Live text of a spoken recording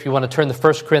If you want to turn to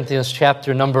 1 Corinthians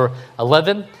chapter number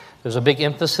 11, there's a big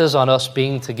emphasis on us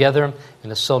being together,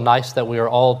 and it's so nice that we are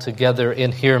all together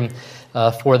in here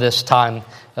for this time.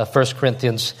 1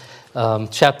 Corinthians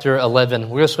chapter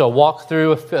 11. We're just going to walk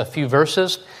through a few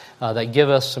verses that give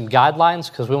us some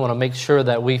guidelines, because we want to make sure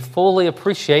that we fully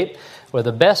appreciate, or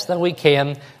the best that we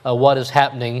can, what is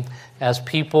happening as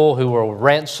people who are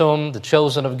ransomed, the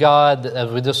chosen of God,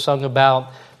 as we just sung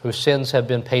about, whose sins have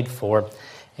been paid for,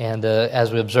 and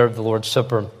as we observe the Lord's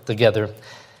Supper together.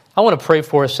 I want to pray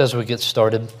for us as we get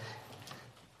started.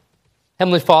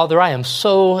 Heavenly Father, I am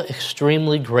so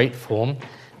extremely grateful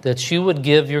that you would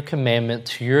give your commandment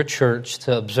to your church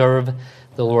to observe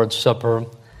the Lord's Supper,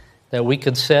 that we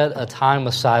could set a time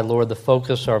aside, Lord, to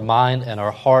focus our mind and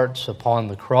our hearts upon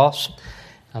the cross.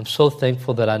 I'm so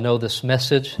thankful that I know this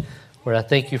message, Lord. I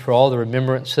thank you for all the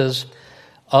remembrances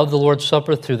of the Lord's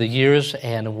Supper through the years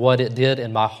and what it did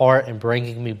in my heart and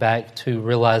bringing me back to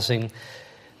realizing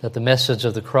that the message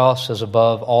of the cross is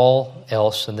above all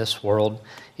else in this world.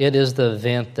 It is the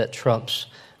event that trumps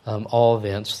all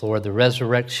events, Lord. The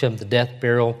resurrection, the death,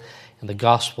 burial, and the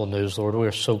gospel news, Lord. We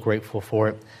are so grateful for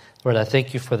it. Lord, I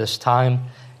thank you for this time.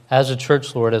 As a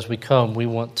church, Lord, as we come, we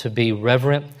want to be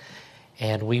reverent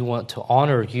and we want to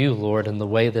honor you, Lord, in the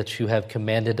way that you have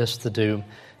commanded us to do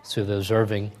through the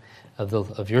observing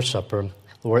of your supper,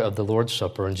 Lord, of the Lord's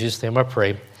Supper. In Jesus' name I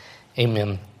pray,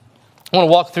 amen. I want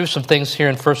to walk through some things here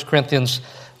in 1 Corinthians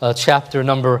chapter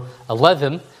number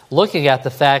 11, looking at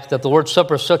the fact that the Lord's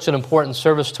Supper is such an important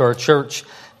service to our church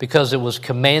because it was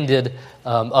commanded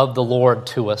of the Lord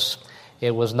to us.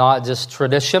 It was not just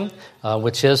tradition,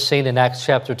 which is seen in Acts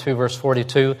chapter 2, verse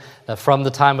 42, that from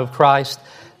the time of Christ,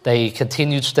 they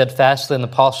continued steadfastly in the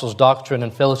apostles' doctrine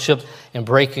and fellowship, in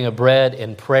breaking of bread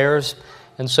and prayers.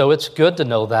 And so it's good to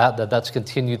know that's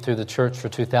continued through the church for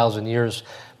 2,000 years.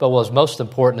 But what's most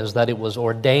important is that it was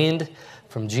ordained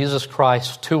from Jesus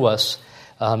Christ to us.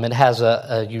 It has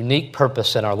a unique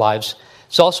purpose in our lives.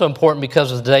 It's also important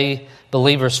because of the day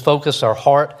believers focus our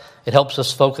heart. It helps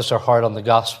us focus our heart on the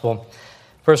gospel.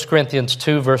 1 Corinthians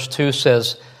 2, verse 2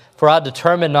 says, "For I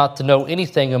determined not to know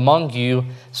anything among you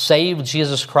save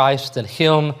Jesus Christ and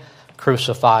Him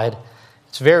crucified."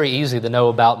 It's very easy to know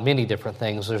about many different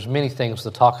things. There's many things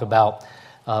to talk about,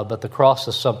 but the cross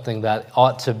is something that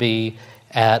ought to be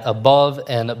at above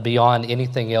and beyond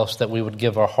anything else that we would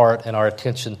give our heart and our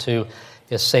attention to,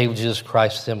 is save Jesus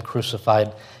Christ, Him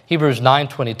crucified. Hebrews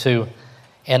 9:22,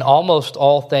 "And almost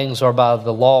all things are by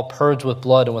the law purged with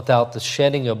blood, and without the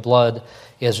shedding of blood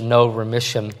is no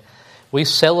remission." We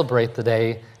celebrate the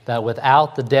day that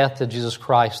without the death of Jesus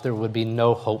Christ, there would be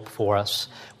no hope for us.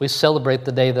 We celebrate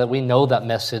the day that we know that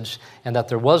message and that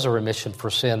there was a remission for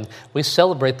sin. We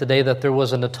celebrate the day that there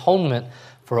was an atonement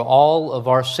for all of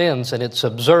our sins, and it's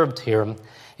observed here. And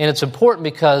it's important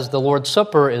because the Lord's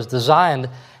Supper is designed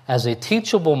as a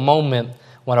teachable moment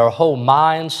when our whole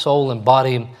mind, soul, and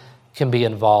body can be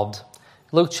involved.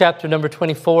 Luke chapter number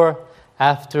 24,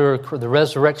 after the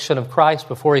resurrection of Christ,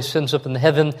 before He sends up into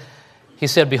heaven, He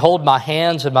said, "Behold my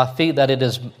hands and my feet, that it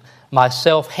is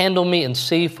myself. Handle me and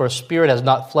see, for a spirit has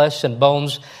not flesh and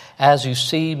bones, as you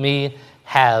see me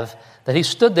have." That He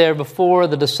stood there before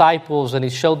the disciples and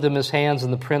He showed them His hands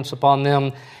and the prints upon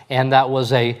them, and that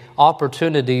was an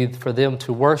opportunity for them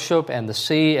to worship and to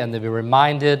see and to be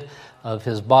reminded of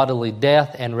His bodily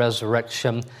death and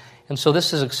resurrection. And so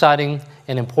this is exciting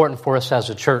and important for us as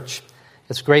a church.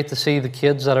 It's great to see the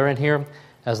kids that are in here,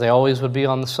 as they always would be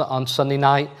on Sunday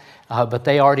night. But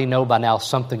they already know by now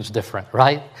something's different,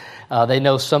 right? They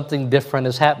know something different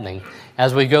is happening.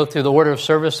 As we go through the order of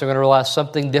service, they're going to realize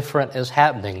something different is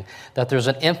happening, that there's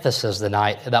an emphasis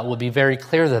tonight that will be very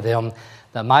clear to them,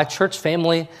 that my church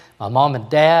family, my mom and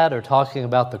dad, are talking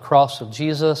about the cross of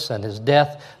Jesus and His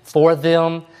death for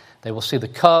them. They will see the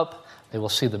cup, they will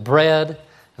see the bread,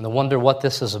 and they'll wonder what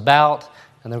this is about,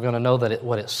 and they're going to know that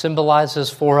what it symbolizes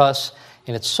for us.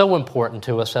 And it's so important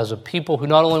to us as a people who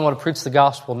not only want to preach the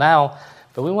gospel now,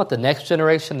 but we want the next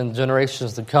generation and the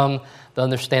generations to come to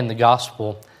understand the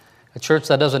gospel. A church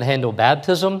that doesn't handle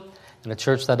baptism and a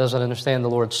church that doesn't understand the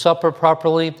Lord's Supper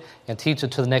properly and teach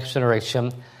it to the next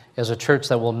generation is a church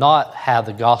that will not have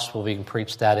the gospel being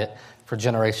preached at it for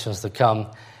generations to come.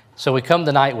 So we come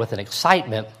tonight with an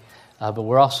excitement, but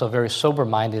we're also very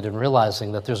sober-minded in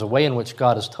realizing that there's a way in which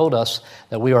God has told us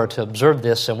that we are to observe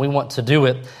this, and we want to do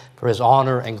it for His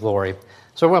honor and glory.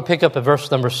 So we're going to pick up at verse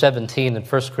number 17 in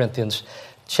 1 Corinthians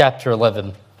chapter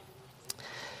 11.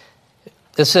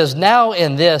 It says, "Now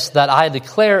in this that I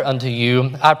declare unto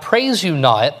you, I praise you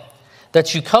not,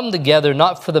 that you come together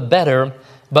not for the better,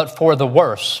 but for the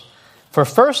worse. For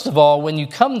first of all, when you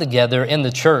come together in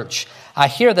the church, I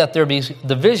hear that there be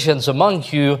divisions among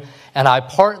you, and I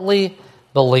partly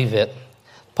believe it.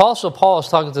 Apostle Paul is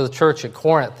talking to the church at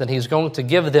Corinth, and he's going to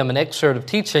give them an excerpt of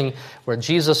teaching where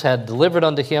Jesus had delivered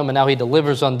unto him, and now he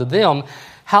delivers unto them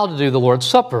how to do the Lord's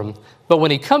Supper. But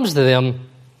when he comes to them,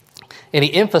 and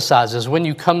he emphasizes when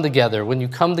you come together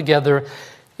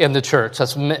in the church,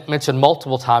 that's mentioned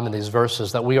multiple times in these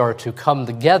verses, that we are to come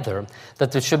together,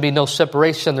 that there should be no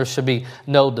separation, there should be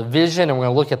no division, and we're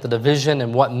going to look at the division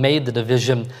and what made the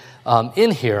division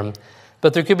in here.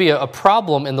 But there could be a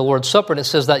problem in the Lord's Supper, and it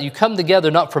says that you come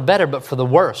together not for better, but for the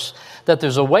worse. That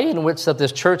there's a way in which that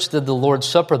this church did the Lord's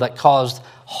Supper that caused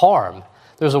harm.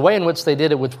 There's a way in which they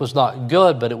did it which was not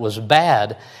good, but it was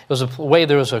bad. It was a way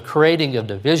there was a creating of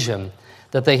division,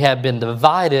 that they had been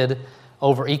divided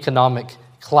over economic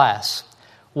class.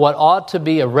 What ought to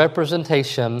be a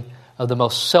representation of the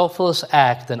most selfless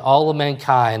act in all of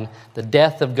mankind, the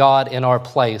death of God in our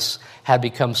place, had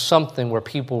become something where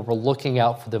people were looking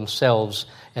out for themselves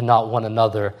and not one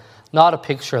another. Not a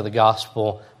picture of the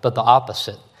gospel, but the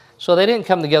opposite. So they didn't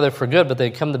come together for good, but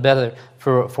they come together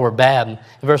for bad. In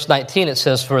verse 19 it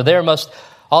says, For there must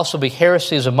also be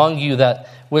heresies among you, that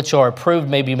which are approved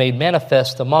may be made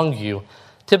manifest among you.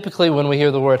 Typically when we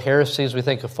hear the word heresies, we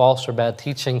think of false or bad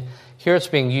teaching. Here it's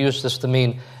being used just to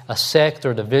mean a sect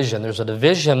or division. There's a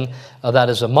division that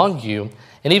is among you.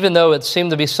 And even though it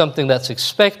seemed to be something that's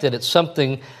expected, it's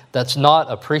something that's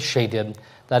not appreciated,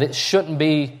 that it shouldn't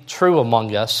be true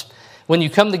among us. When you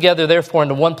come together, therefore,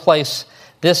 into one place,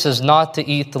 this is not to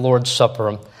eat the Lord's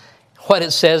Supper. What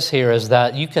it says here is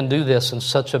that you can do this in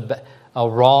such a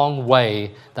wrong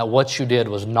way that what you did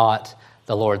was not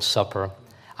the Lord's Supper.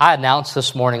 I announced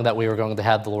this morning that we were going to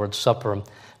have the Lord's Supper,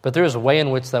 but there is a way in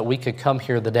which that we could come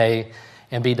here today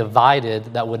and be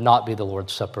divided that would not be the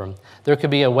Lord's Supper. There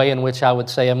could be a way in which I would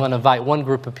say I'm going to invite one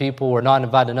group of people or not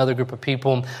invite another group of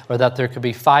people, or that there could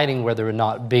be fighting where there would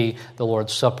not be the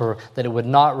Lord's Supper, that it would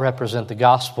not represent the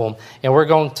gospel. And we're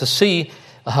going to see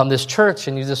this church,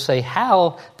 and you just say,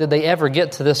 how did they ever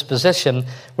get to this position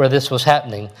where this was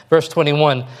happening? Verse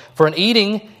 21, For in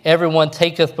eating everyone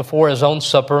taketh before his own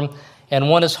supper, and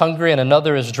one is hungry and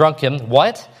another is drunken.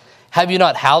 What? Have you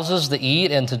not houses to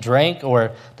eat and to drink?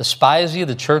 Or despise you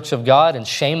the church of God, and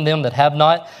shame them that have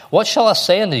not? What shall I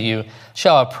say unto you?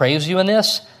 Shall I praise you in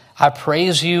this? I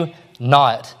praise you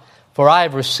not. For I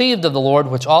have received of the Lord,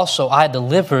 which also I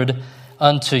delivered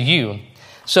unto you.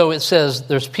 So it says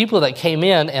there's people that came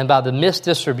in, and by the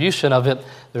misdistribution of it,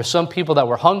 there's some people that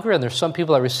were hungry, and there's some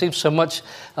people that received so much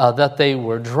that they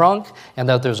were drunk, and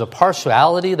that there's a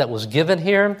partiality that was given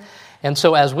here. And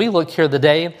so as we look here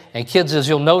today, and kids, as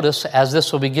you'll notice, as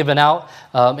this will be given out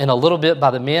in a little bit by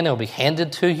the men, it will be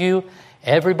handed to you.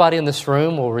 Everybody in this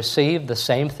room will receive the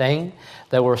same thing.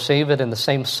 They will receive it in the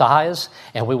same size,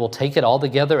 and we will take it all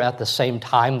together at the same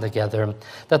time together.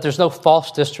 That there's no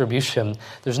false distribution.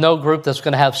 There's no group that's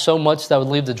going to have so much that would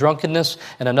lead to drunkenness,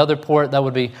 and another part that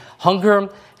would be hunger.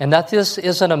 And that this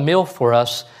isn't a meal for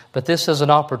us, but this is an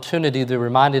opportunity to be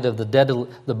reminded of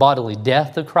the bodily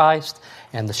death of Christ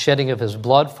and the shedding of his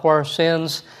blood for our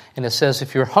sins. And it says,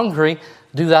 if you're hungry,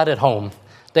 do that at home.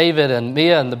 David and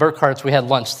Mia and the Burkharts, we had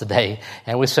lunch today,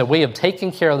 and we said we have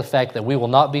taken care of the fact that we will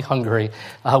not be hungry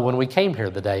when we came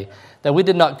here today. That we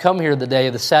did not come here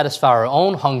today to satisfy our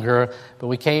own hunger, but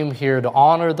we came here to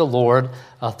honor the Lord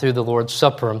through the Lord's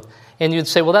Supper. And you'd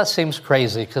say, well, that seems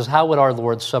crazy, because how would our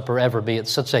Lord's Supper ever be? It's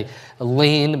such a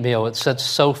lean meal. It's such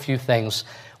so few things.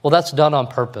 Well, that's done on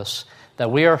purpose,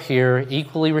 that we are here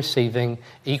equally receiving,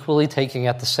 equally taking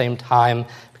at the same time,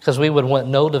 because we would want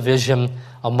no division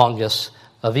among us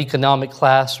of economic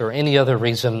class or any other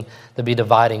reason to be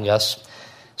dividing us.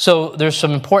 So there's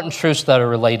some important truths that are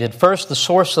related. First, the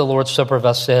source of the Lord's Supper, as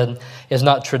I said, is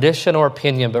not tradition or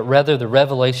opinion, but rather the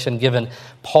revelation given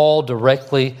Paul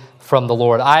directly from the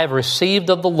Lord. I have received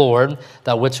of the Lord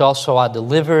that which also I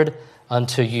delivered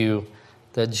unto you,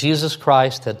 that Jesus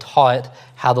Christ had taught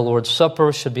how the Lord's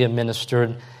Supper should be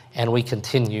administered, and we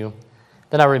continue.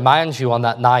 Then I remind you on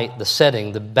that night, the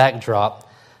setting, the backdrop.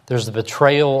 There's the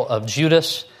betrayal of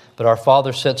Judas, but our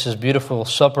Father sets his beautiful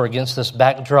supper against this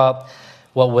backdrop,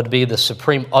 what would be the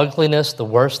supreme ugliness, the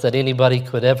worst that anybody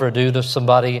could ever do to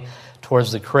somebody,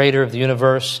 towards the Creator of the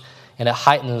universe, and it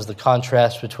heightens the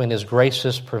contrast between his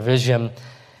gracious provision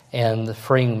and the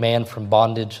freeing man from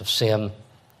bondage of sin.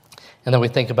 And then we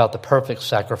think about the perfect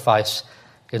sacrifice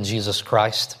in Jesus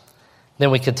Christ.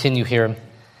 Then we continue here,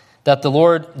 that the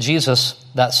Lord Jesus,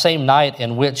 that same night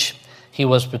in which he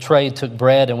was betrayed, took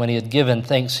bread, and when he had given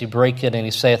thanks, he brake it, and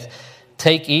he saith,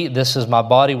 Take, eat, this is my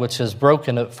body which is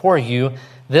broken for you.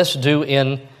 This do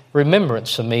in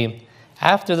remembrance of me.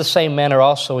 After the same manner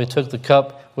also he took the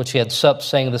cup which he had supped,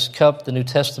 saying, This cup, the New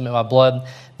Testament, my blood,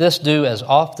 this do as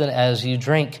often as you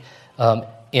drink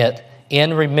it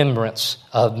in remembrance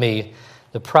of me.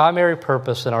 The primary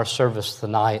purpose in our service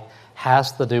tonight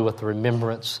has to do with the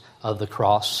remembrance of the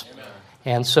cross. Amen.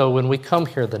 And so when we come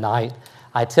here tonight,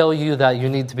 I tell you that you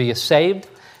need to be saved,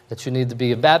 that you need to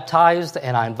be baptized,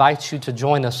 and I invite you to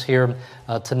join us here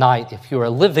tonight if you are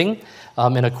living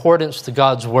in accordance to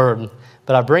God's Word.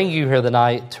 But I bring you here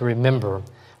tonight to remember,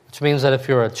 which means that if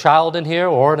you're a child in here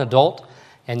or an adult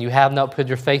and you have not put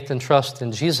your faith and trust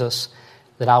in Jesus,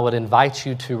 then I would invite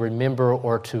you to remember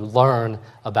or to learn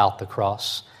about the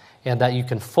cross, and that you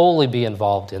can fully be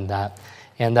involved in that.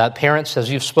 And that parents,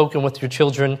 as you've spoken with your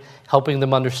children, helping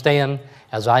them understand,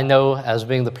 as I know as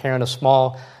being the parent of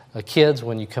small kids,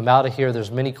 when you come out of here,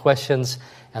 there's many questions,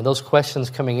 and those questions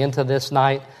coming into this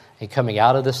night and coming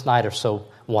out of this night are so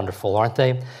wonderful, aren't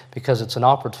they? Because it's an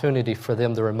opportunity for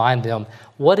them to remind them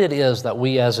what it is that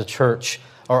we as a church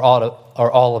are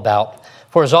all about.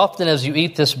 For as often as you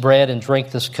eat this bread and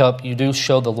drink this cup, you do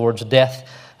show the Lord's death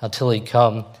until he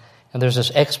come. And there's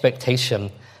this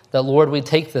expectation that, Lord, we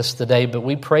take this today, but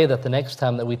we pray that the next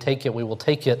time that we take it, we will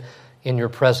take it in your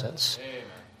presence. Amen.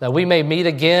 That we may meet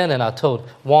again, and I told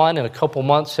Juan in a couple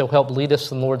months he'll help lead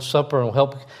us in the Lord's Supper, and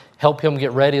we'll help him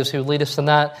get ready as he'll lead us in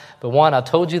that. But Juan, I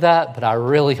told you that, but I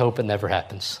really hope it never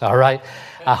happens, all right?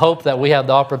 I hope that we have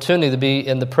the opportunity to be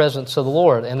in the presence of the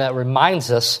Lord, and that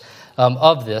reminds us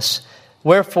of this.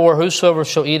 Wherefore, whosoever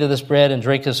shall eat of this bread and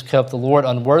drink this cup, the Lord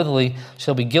unworthily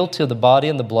shall be guilty of the body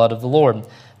and the blood of the Lord.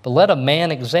 But let a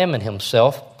man examine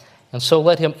himself, and so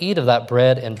let him eat of that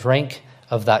bread and drink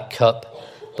of that cup.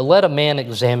 But let a man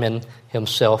examine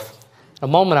himself. In a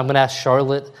moment, I'm going to ask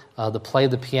Charlotte to play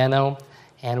the piano,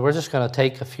 and we're just going to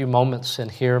take a few moments in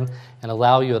here and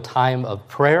allow you a time of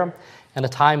prayer and a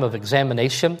time of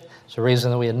examination. It's the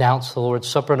reason that we announce the Lord's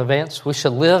Supper in advance. We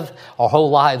should live our whole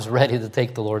lives ready to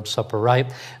take the Lord's Supper, right?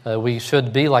 We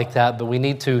should be like that, but we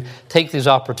need to take these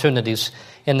opportunities.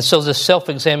 And so this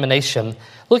self-examination,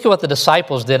 look at what the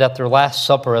disciples did at their Last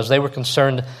Supper as they were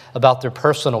concerned about their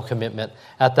personal commitment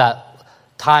at that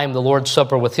time, the Lord's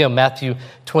Supper with him, Matthew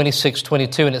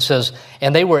 26:22, and it says,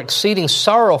 And they were exceeding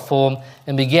sorrowful,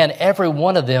 and began every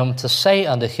one of them to say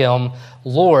unto him,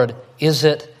 Lord, is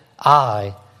it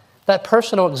I? That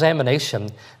personal examination,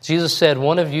 Jesus said,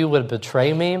 one of you would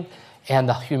betray me, and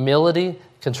the humility,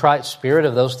 contrite spirit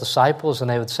of those disciples, and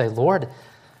they would say, Lord,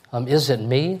 is it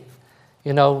me?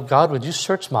 You know, God, would you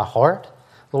search my heart?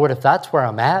 Lord, if that's where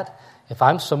I'm at, if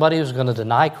I'm somebody who's going to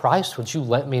deny Christ, would you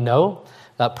let me know?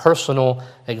 That personal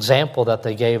example that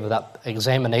they gave of that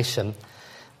examination.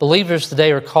 Believers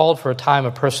today are called for a time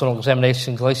of personal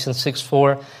examination. Galatians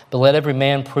 6:4, but let every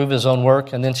man prove his own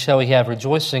work, and then shall he have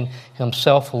rejoicing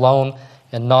himself alone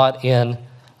and not in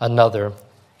another.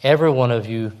 Every one of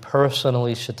you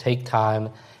personally should take time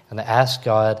and ask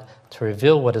God to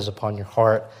reveal what is upon your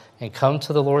heart and come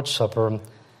to the Lord's Supper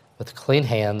with clean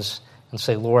hands and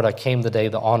say, Lord, I came today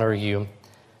to honor you.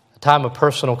 A time of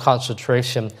personal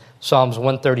concentration. Psalms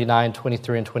 139,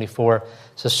 23 and 24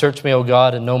 says, Search me, O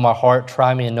God, and know my heart.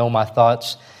 Try me and know my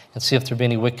thoughts, and see if there be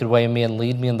any wicked way in me, and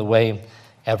lead me in the way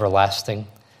everlasting.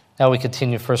 Now we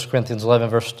continue 1 Corinthians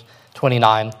 11, verse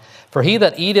 29. For he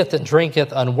that eateth and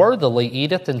drinketh unworthily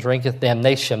eateth and drinketh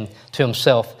damnation to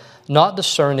himself, not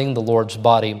discerning the Lord's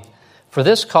body. For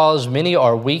this cause many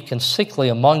are weak and sickly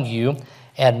among you,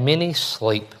 and many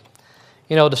sleep.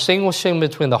 You know, distinguishing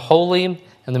between the holy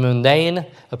and the mundane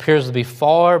appears to be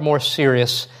far more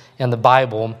serious in the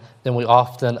Bible than we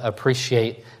often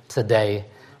appreciate today.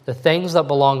 The things that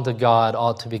belong to God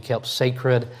ought to be kept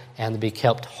sacred and to be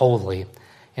kept holy.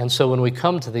 And so when we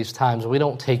come to these times, we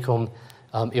don't take them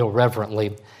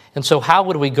irreverently. And so how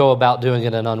would we go about doing it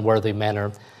in an unworthy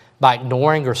manner? By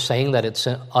ignoring or saying that it's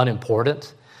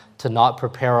unimportant, to not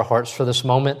prepare our hearts for this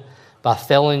moment, by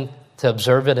failing to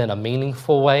observe it in a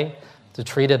meaningful way, to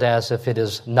treat it as if it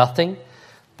is nothing.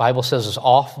 The Bible says as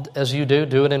often as you do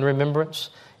it in remembrance.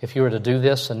 If you were to do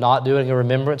this and not doing it in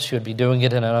remembrance, you would be doing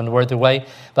it in an unworthy way.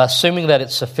 By assuming that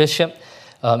it's sufficient,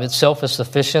 itself is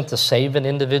sufficient to save an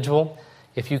individual.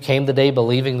 If you came today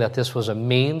believing that this was a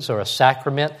means or a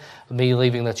sacrament,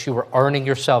 believing that you were earning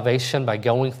your salvation by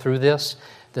going through this,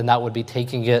 then that would be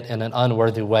taking it in an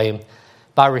unworthy way.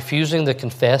 By refusing to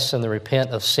confess and to repent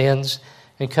of sins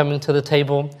and coming to the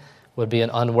table would be an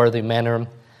unworthy manner,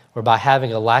 or by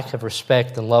having a lack of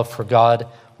respect and love for God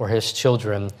or his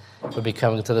children would be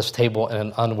coming to this table in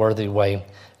an unworthy way.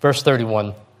 Verse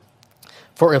 31,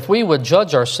 for if we would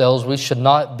judge ourselves, we should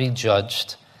not be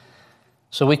judged.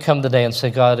 So we come today and say,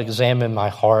 God, examine my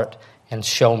heart and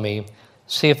show me.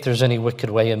 See if there's any wicked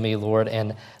way in me, Lord,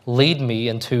 and lead me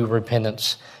into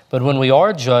repentance. But when we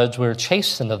are judged, we are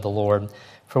chastened of the Lord,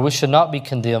 for we should not be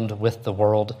condemned with the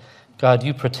world. God,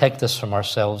 you protect us from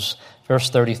ourselves. Verse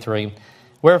 33,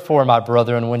 wherefore, my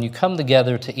brethren, when you come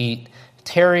together to eat,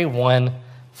 tarry one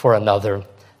for another.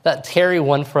 That tarry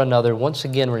one for another once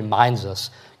again reminds us,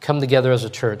 come together as a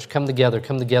church, come together,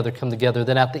 come together, come together.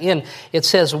 Then at the end, it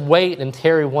says wait and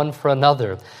tarry one for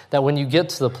another. That when you get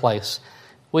to the place,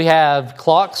 we have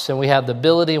clocks and we have the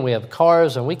ability and we have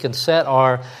cars and we can set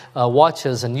our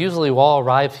watches, and usually we'll all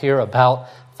arrive here about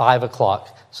 5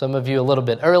 o'clock. Some of you a little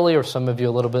bit earlier, some of you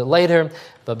a little bit later,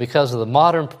 but because of the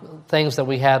modern things that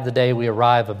we have today, we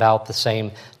arrive about the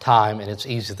same time, and it's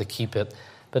easy to keep it.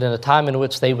 But in a time in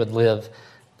which they would live,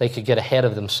 they could get ahead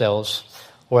of themselves,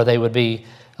 or they would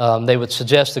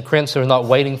suggest the Christians are not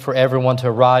waiting for everyone to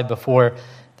arrive before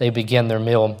they begin their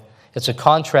meal. It's a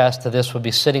contrast to this would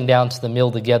be sitting down to the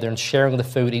meal together and sharing the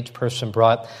food each person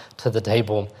brought to the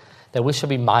table, that we should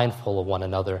be mindful of one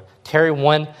another. Tarry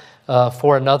one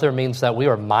for another means that we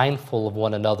are mindful of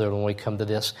one another when we come to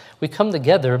this. We come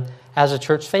together as a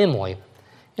church family.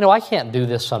 You know, I can't do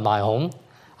this on my own.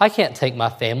 I can't take my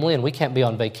family and we can't be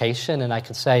on vacation and I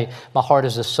can say, my heart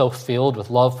is just so filled with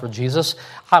love for Jesus,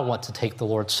 I want to take the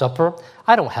Lord's Supper.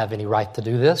 I don't have any right to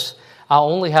do this. I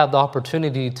only have the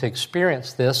opportunity to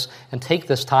experience this and take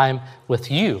this time with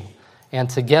you and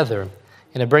together.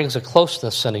 And it brings a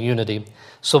closeness and a unity.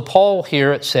 So Paul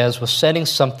here, it says, was setting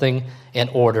something in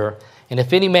order. And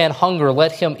if any man hunger,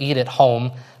 let him eat at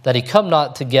home, that he come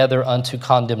not together unto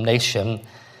condemnation.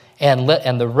 And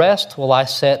the rest will I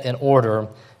set in order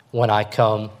when I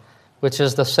come. Which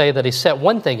is to say that he set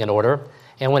one thing in order,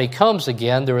 and when he comes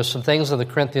again, there were some things in the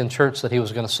Corinthian church that he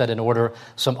was going to set in order,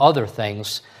 some other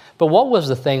things. But what was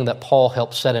the thing that Paul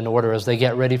helped set in order as they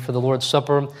get ready for the Lord's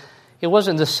Supper? It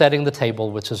wasn't just setting the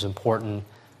table, which is important,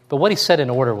 but what he set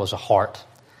in order was a heart.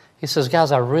 He says,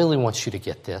 guys, I really want you to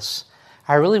get this.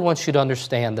 I really want you to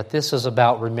understand that this is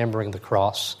about remembering the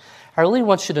cross. I really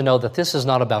want you to know that this is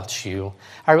not about you.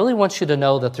 I really want you to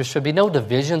know that there should be no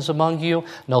divisions among you,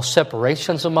 no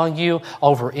separations among you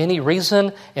over any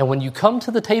reason. And when you come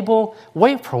to the table,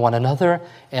 wait for one another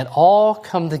and all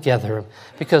come together,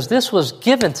 because this was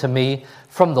given to me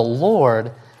from the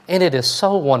Lord, and it is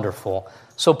so wonderful.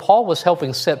 So Paul was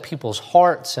helping set people's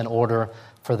hearts in order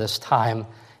for this time.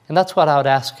 And that's what I would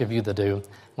ask of you to do.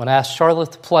 When I ask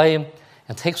Charlotte to play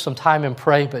and take some time and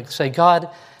pray, but say, God,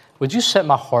 would you set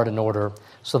my heart in order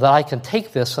so that I can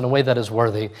take this in a way that is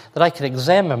worthy, that I can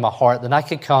examine my heart, that I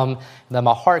can come, and that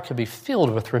my heart could be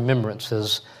filled with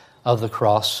remembrances of the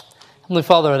cross. Heavenly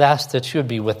Father, I'd ask that you would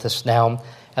be with us now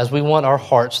as we want our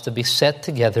hearts to be set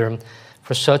together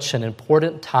for such an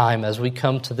important time as we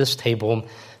come to this table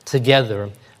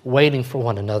together, waiting for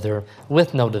one another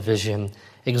with no division,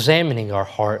 examining our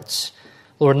hearts.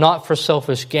 Lord, not for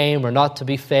selfish gain or not to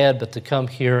be fed, but to come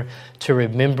here to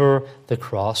remember the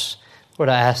cross. Lord,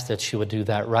 I ask that you would do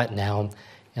that right now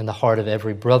in the heart of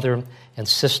every brother and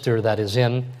sister that is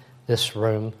in this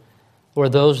room.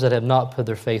 Lord, those that have not put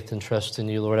their faith and trust in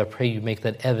you, Lord, I pray you make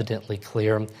that evidently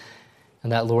clear,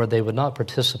 and that, Lord, they would not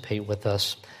participate with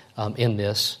us in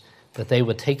this, but they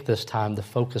would take this time to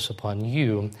focus upon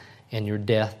you and your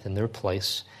death in their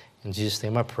place. In Jesus'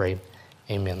 name I pray,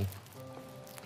 amen.